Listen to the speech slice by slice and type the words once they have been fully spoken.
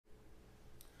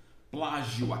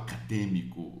Plágio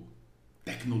acadêmico,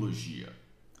 tecnologia.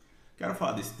 Quero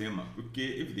falar desse tema porque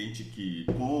é evidente que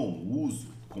com o uso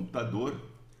do computador,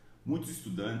 muitos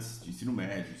estudantes de ensino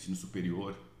médio, ensino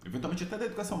superior, eventualmente até da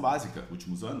educação básica,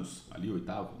 últimos anos, ali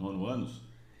oitavo, nono anos,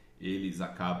 eles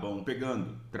acabam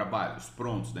pegando trabalhos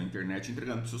prontos da internet e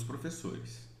entregando para os seus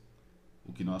professores.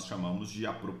 O que nós chamamos de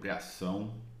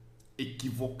apropriação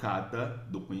equivocada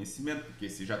do conhecimento, porque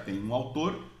se já tem um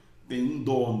autor, tem um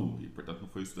dono, e portanto não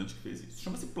foi o estudante que fez isso.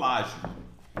 Chama-se plágio.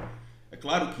 É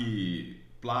claro que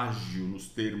plágio nos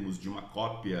termos de uma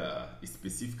cópia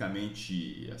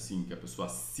especificamente assim que a pessoa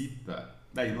cita,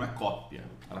 daí não é cópia.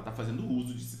 Ela está fazendo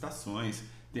uso de citações,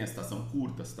 tem a citação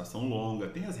curta, a citação longa,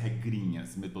 tem as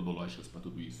regrinhas metodológicas para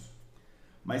tudo isso.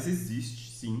 Mas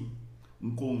existe sim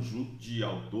um conjunto de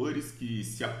autores que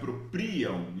se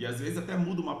apropriam e às vezes até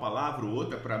muda uma palavra ou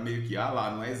outra para meio que, lá,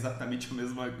 não é exatamente a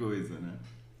mesma coisa, né?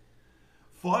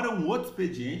 Fora um outro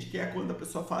expediente que é quando a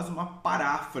pessoa faz uma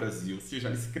paráfrase, ou seja,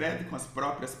 ela escreve com as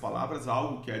próprias palavras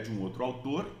algo que é de um outro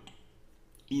autor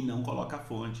e não coloca a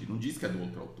fonte, não diz que é do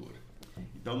outro autor.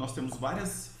 Então nós temos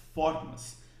várias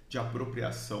formas de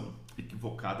apropriação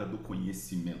equivocada do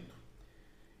conhecimento.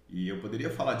 E eu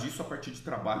poderia falar disso a partir de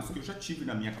trabalhos que eu já tive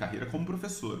na minha carreira como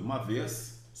professor. Uma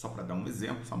vez, só para dar um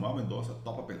exemplo, Samuel Mendonça,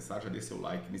 topa pensar, já dê seu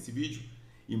like nesse vídeo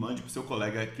e mande para o seu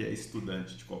colega que é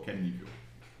estudante de qualquer nível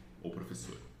ou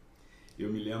professor.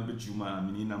 Eu me lembro de uma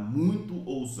menina muito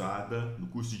ousada no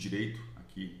curso de Direito,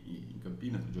 aqui em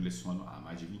Campinas, onde eu leciono há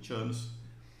mais de 20 anos.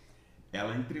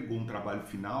 Ela entregou um trabalho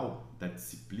final da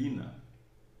disciplina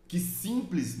que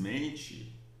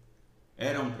simplesmente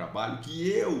era um trabalho que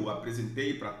eu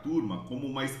apresentei para a turma como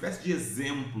uma espécie de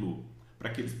exemplo para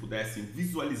que eles pudessem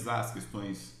visualizar as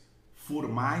questões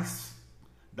formais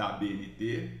da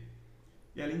ABNT.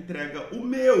 E ela entrega o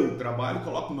meu trabalho,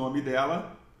 coloca o nome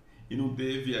dela e não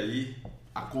teve aí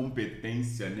a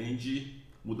competência nem de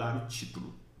mudar o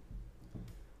título.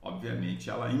 Obviamente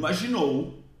ela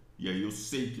imaginou, e aí eu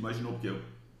sei que imaginou porque eu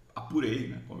apurei,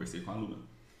 né? Conversei com a aluna.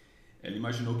 Ela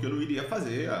imaginou que eu não iria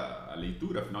fazer a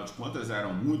leitura, afinal de contas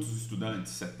eram muitos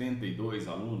estudantes, 72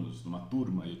 alunos numa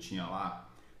turma, eu tinha lá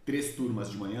 3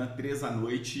 turmas de manhã, 3 à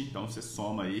noite, então você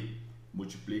soma aí,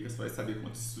 multiplica, você vai saber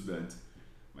quantos estudantes.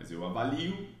 Mas eu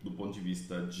avalio do ponto de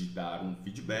vista de dar um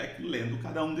feedback lendo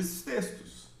cada um desses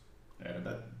textos. Era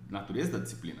da natureza da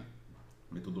disciplina,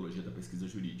 metodologia da pesquisa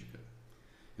jurídica.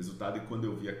 Resultado é que quando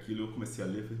eu vi aquilo eu comecei a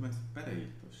ler e falei, mas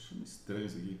peraí, tô achando estranho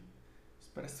isso aqui.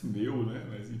 Parece meu, né?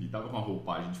 Mas enfim, tava com uma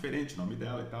roupagem diferente, o nome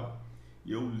dela e tal.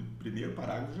 E eu, no primeiro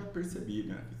parágrafo, já percebi,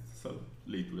 né? Que essa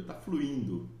leitura tá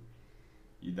fluindo.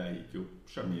 E daí que eu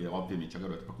chamei, obviamente, a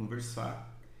garota para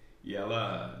conversar. E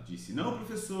ela disse, não,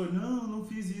 professor, não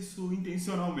fiz isso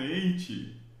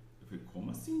intencionalmente. Eu falei,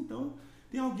 como assim? Então,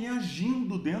 tem alguém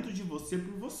agindo dentro de você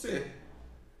por você.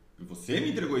 Você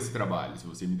me entregou esse trabalho. Se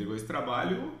você me entregou esse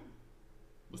trabalho,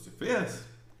 você fez.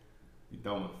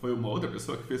 Então, foi uma outra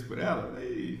pessoa que fez por ela,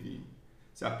 aí, enfim,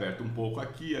 se aperta um pouco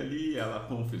aqui e ali, ela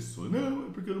confessou, não,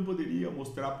 é porque eu não poderia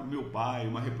mostrar para o meu pai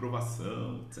uma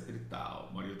reprovação, etc e tal,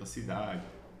 mora em outra cidade.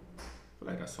 Eu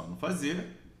falei, era só não fazer,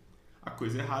 a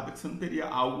coisa errada é que você não teria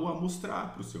algo a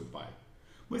mostrar para o seu pai.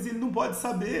 Mas ele não pode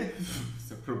saber,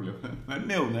 esse é o problema, não é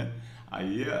meu, né?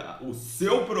 Aí o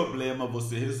seu problema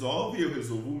você resolve, eu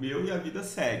resolvo o meu e a vida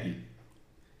segue.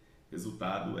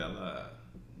 Resultado, ela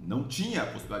não tinha a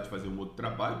possibilidade de fazer um outro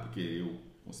trabalho, porque eu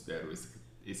considero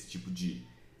esse tipo de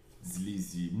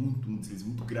deslize um deslize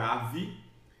muito grave,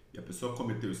 e a pessoa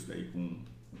cometeu isso daí com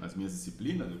as minhas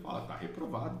disciplinas, eu falo, tá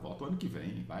reprovado, volta o ano que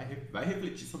vem, vai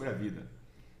refletir sobre a vida,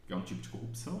 que é um tipo de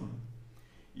corrupção, né?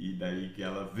 E daí que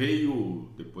ela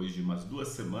veio, depois de umas 2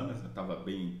 semanas, estava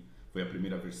bem, foi a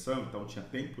primeira versão, então tinha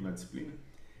tempo na disciplina,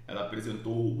 ela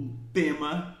apresentou um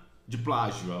tema de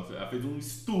plágio, ela fez um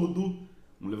estudo,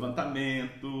 um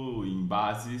levantamento em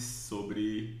bases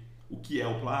sobre o que é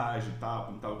o plágio, tal,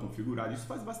 como estava configurado. Isso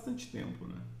faz bastante tempo,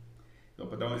 né? Então,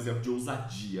 para dar um exemplo de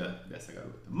ousadia dessa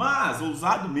garota. Mas,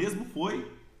 ousado mesmo foi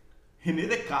René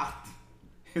Descartes.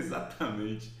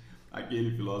 Exatamente.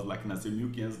 Aquele filósofo lá que nasceu em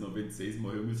 1596 e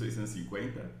morreu em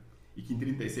 1650 e que em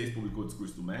 36 publicou o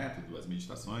Discurso do Método, as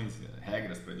meditações,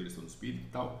 regras para a direção do espírito e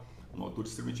tal. Um autor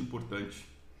extremamente importante.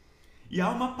 E há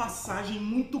uma passagem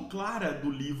muito clara do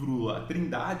livro A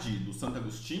Trindade, do Santo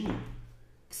Agostinho,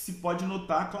 que se pode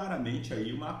notar claramente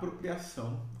aí uma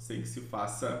apropriação, sem que se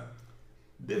faça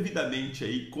devidamente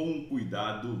aí com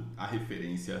cuidado a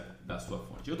referência da sua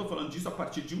fonte. Eu estou falando disso a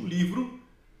partir de um livro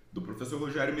do professor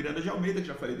Rogério Miranda de Almeida, que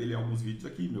já falei dele em alguns vídeos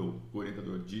aqui, meu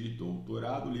orientador de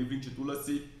doutorado. O livro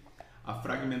intitula-se A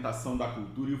Fragmentação da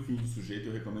Cultura e o Fim do Sujeito.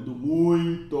 Eu recomendo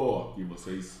muito que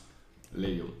vocês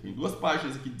Leiam. Tem duas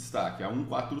páginas aqui de destaque, a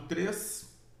 143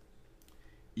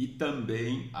 e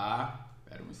também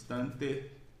espera um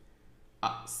instante,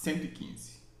 a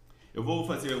 115. Eu vou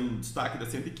fazer um destaque da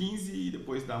 115 e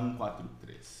depois da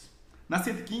 143. Na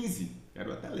 115,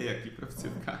 quero até ler aqui para você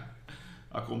ficar,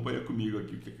 acompanha comigo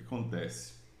aqui o que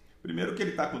acontece. Primeiro que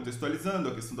ele está contextualizando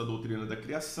a questão da doutrina da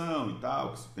criação e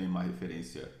tal, que isso tem uma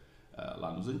referência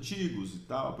lá nos antigos e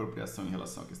tal, apropriação em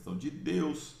relação à questão de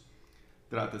Deus.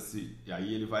 Trata-se, e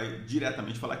aí ele vai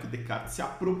diretamente falar que Descartes se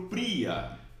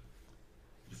apropria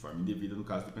de forma indevida no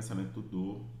caso do pensamento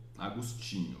do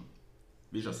Agostinho.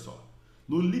 Veja só,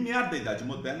 no limiar da Idade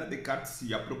Moderna, Descartes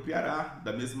se apropriará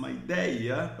da mesma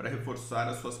ideia para reforçar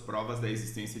as suas provas da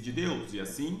existência de Deus e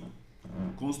assim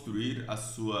construir a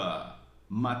sua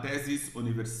Mathesis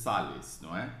Universalis,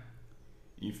 não é?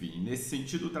 Enfim, nesse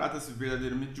sentido trata-se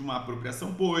verdadeiramente de uma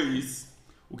apropriação, pois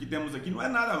o que temos aqui não é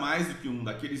nada mais do que um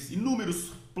daqueles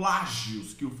inúmeros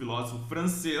plágios que o filósofo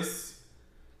francês,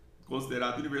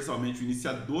 considerado universalmente o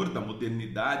iniciador da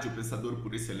modernidade, o pensador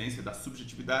por excelência da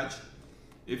subjetividade,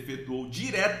 efetuou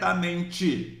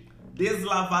diretamente,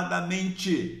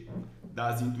 deslavadamente,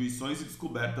 das intuições e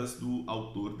descobertas do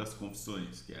autor das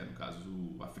Confissões, que é, no caso,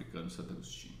 o africano Santo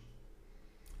Agostinho.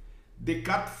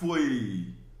 Descartes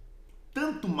foi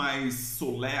tanto mais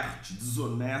solerte,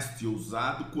 desonesto e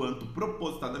ousado, quanto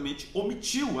propositadamente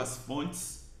omitiu as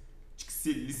fontes de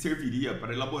que lhe serviria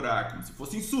para elaborar, como se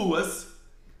fossem suas,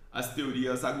 as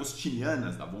teorias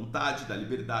agostinianas da vontade, da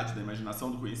liberdade, da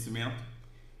imaginação, do conhecimento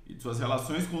e de suas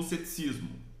relações com o ceticismo.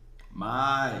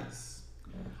 Mas,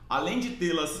 além de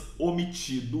tê-las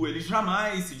omitido, ele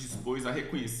jamais se dispôs a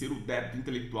reconhecer o débito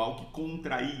intelectual que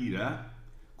contraíra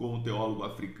com o teólogo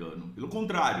africano. Pelo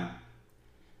contrário,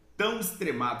 tão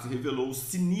extremado se revelou o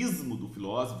cinismo do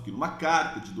filósofo que, numa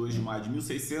carta de 2 de maio de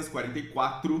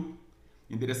 1644,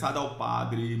 endereçada ao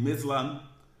padre Meslan,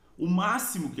 o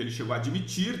máximo que ele chegou a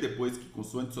admitir, depois que,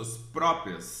 consoante suas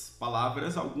próprias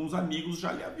palavras, alguns amigos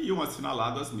já lhe haviam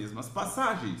assinalado as mesmas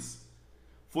passagens,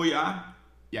 foi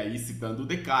e aí citando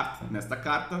Descartes nesta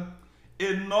carta,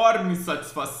 enorme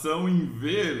satisfação em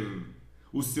ver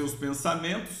os seus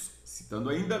pensamentos, citando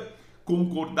ainda,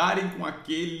 concordarem com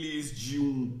aqueles de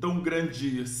um tão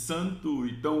grande santo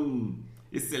e tão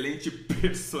excelente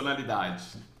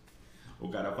personalidade. O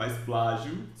cara faz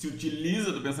plágio, se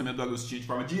utiliza do pensamento do Agostinho de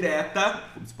forma direta,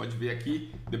 como você pode ver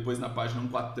aqui, depois na página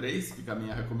 143, fica a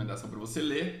minha recomendação para você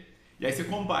ler, e aí você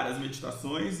compara as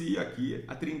meditações e aqui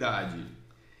a Trindade.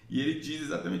 E ele diz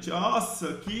exatamente,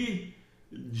 nossa, que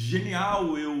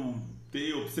genial eu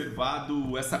ter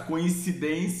observado essa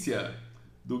coincidência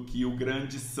do que o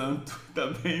grande santo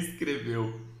também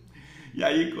escreveu. E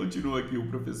aí continua aqui o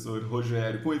professor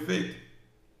Rogério. Com efeito,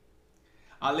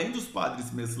 além dos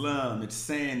padres Meslan,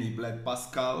 Mersenne e Blaise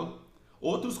Pascal,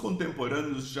 outros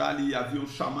contemporâneos já lhe haviam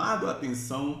chamado a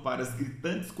atenção para as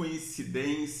gritantes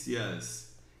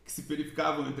coincidências que se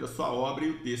verificavam entre a sua obra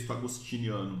e o texto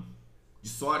agostiniano. De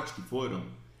sorte que foram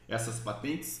essas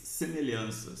patentes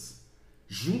semelhanças,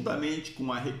 juntamente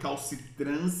com a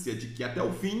recalcitrância de que até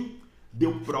o fim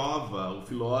deu prova o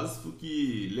filósofo,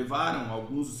 que levaram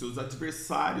alguns dos seus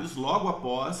adversários logo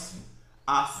após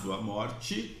a sua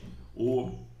morte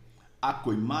a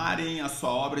coimarem a sua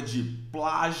obra de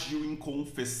plágio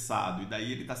inconfessado. E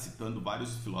daí ele está citando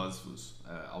vários filósofos,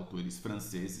 autores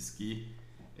franceses que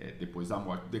depois da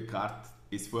morte de Descartes,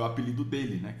 esse foi o apelido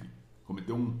dele, né, que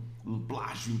cometeu um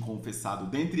plágio inconfessado.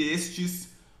 Dentre estes,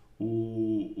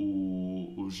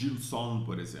 o Gilson,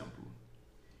 por exemplo.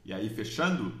 E aí,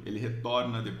 fechando, ele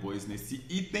retorna depois nesse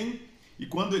item, e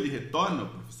quando ele retorna, o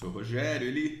professor Rogério,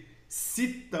 ele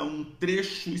cita um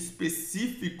trecho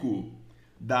específico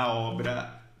da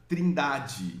obra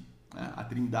Trindade, né? A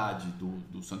Trindade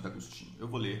do Santo Agostinho. Eu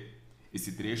vou ler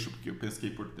esse trecho porque eu penso que é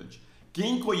importante.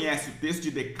 Quem conhece o texto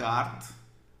de Descartes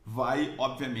vai,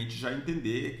 obviamente, já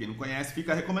entender. Quem não conhece,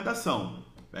 fica a recomendação.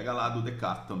 Pega lá do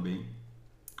Descartes também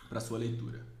para sua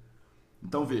leitura.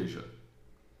 Então, veja.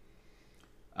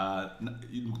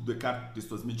 Do Descartes, de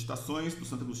suas meditações, do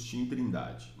Santo Agostinho,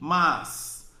 Trindade.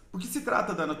 Mas, porque se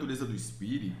trata da natureza do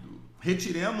espírito,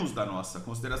 retiremos da nossa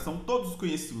consideração todos os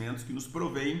conhecimentos que nos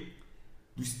provêm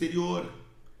do exterior,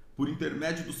 por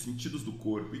intermédio dos sentidos do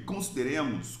corpo, e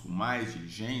consideremos com mais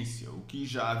diligência o que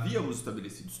já havíamos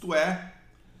estabelecido, isto é,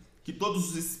 que todos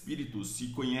os espíritos se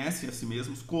conhecem a si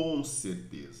mesmos com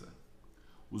certeza.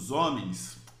 Os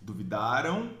homens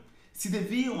duvidaram se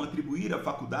deviam atribuir a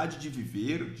faculdade de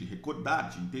viver, de recordar,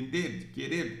 de entender, de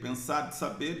querer, de pensar, de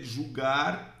saber, de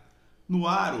julgar, no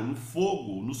ar ou no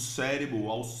fogo, no cérebro,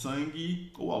 ao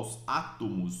sangue ou aos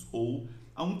átomos ou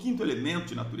há um quinto elemento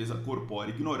de natureza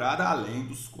corpórea ignorada, além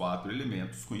dos 4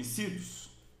 elementos conhecidos.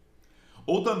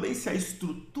 Ou também se a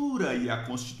estrutura e a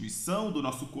constituição do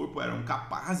nosso corpo eram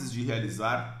capazes de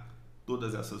realizar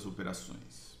todas essas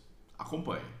operações.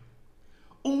 Acompanhe.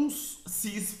 Uns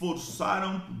se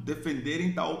esforçaram por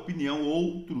defenderem tal opinião,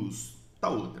 outros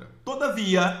tal outra.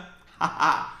 Todavia,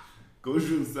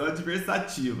 conjunção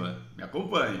adversativa, me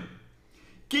acompanhe.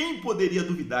 Quem poderia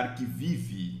duvidar que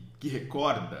vive, que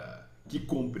recorda, que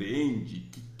compreende,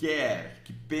 que quer,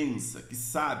 que pensa, que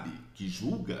sabe, que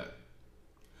julga?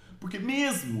 Porque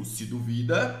mesmo se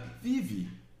duvida, vive.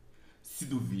 Se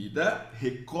duvida,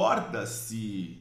 recorda-se